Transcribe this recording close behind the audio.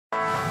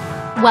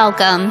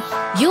Welcome.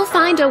 You'll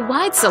find a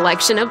wide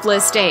selection of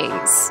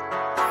listings.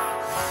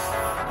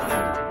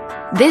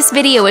 This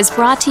video is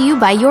brought to you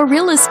by your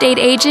real estate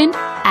agent,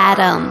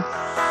 Adam.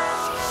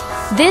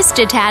 This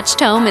detached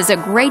home is a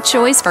great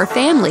choice for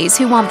families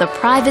who want the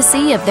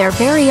privacy of their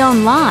very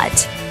own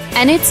lot,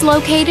 and it's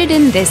located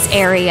in this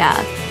area.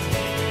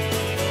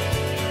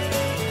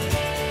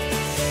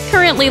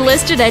 Currently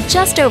listed at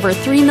just over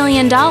 $3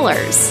 million,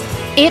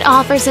 it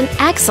offers an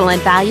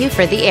excellent value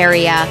for the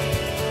area.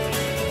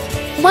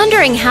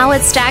 Wondering how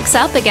it stacks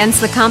up against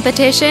the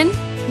competition?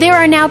 There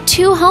are now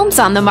 2 homes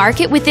on the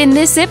market within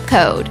this zip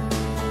code.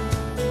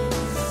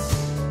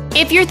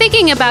 If you're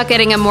thinking about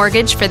getting a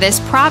mortgage for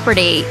this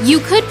property, you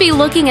could be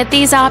looking at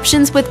these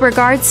options with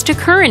regards to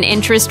current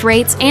interest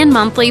rates and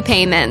monthly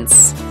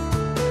payments.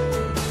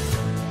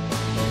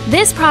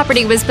 This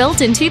property was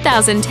built in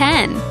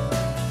 2010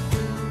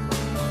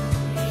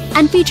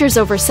 and features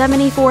over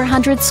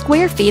 7,400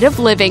 square feet of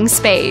living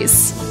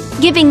space,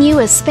 giving you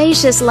a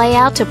spacious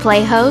layout to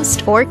play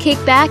host or kick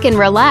back and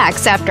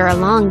relax after a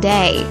long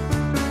day.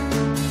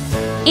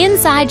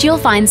 Inside, you'll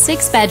find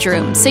 6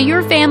 bedrooms, so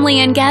your family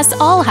and guests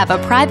all have a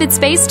private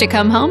space to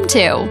come home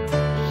to,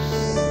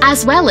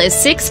 as well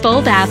as 6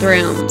 full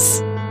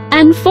bathrooms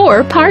and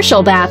 4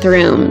 partial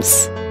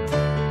bathrooms.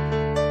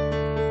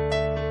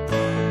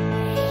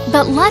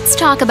 But let's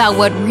talk about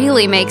what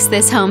really makes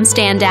this home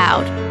stand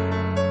out.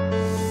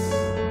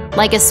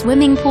 Like a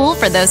swimming pool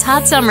for those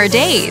hot summer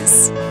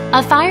days,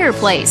 a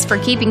fireplace for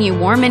keeping you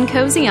warm and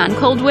cozy on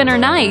cold winter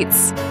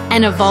nights,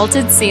 and a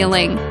vaulted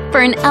ceiling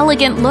for an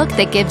elegant look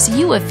that gives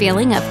you a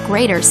feeling of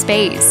greater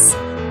space.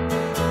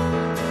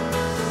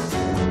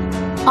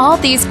 All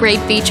these great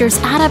features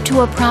add up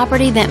to a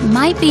property that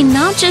might be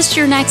not just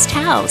your next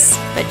house,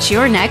 but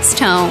your next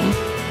home.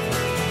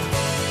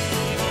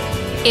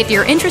 If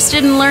you're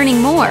interested in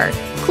learning more,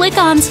 click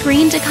on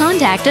screen to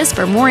contact us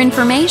for more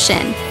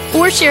information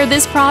or share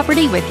this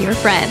property with your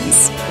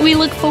friends. We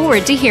look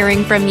forward to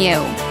hearing from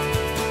you.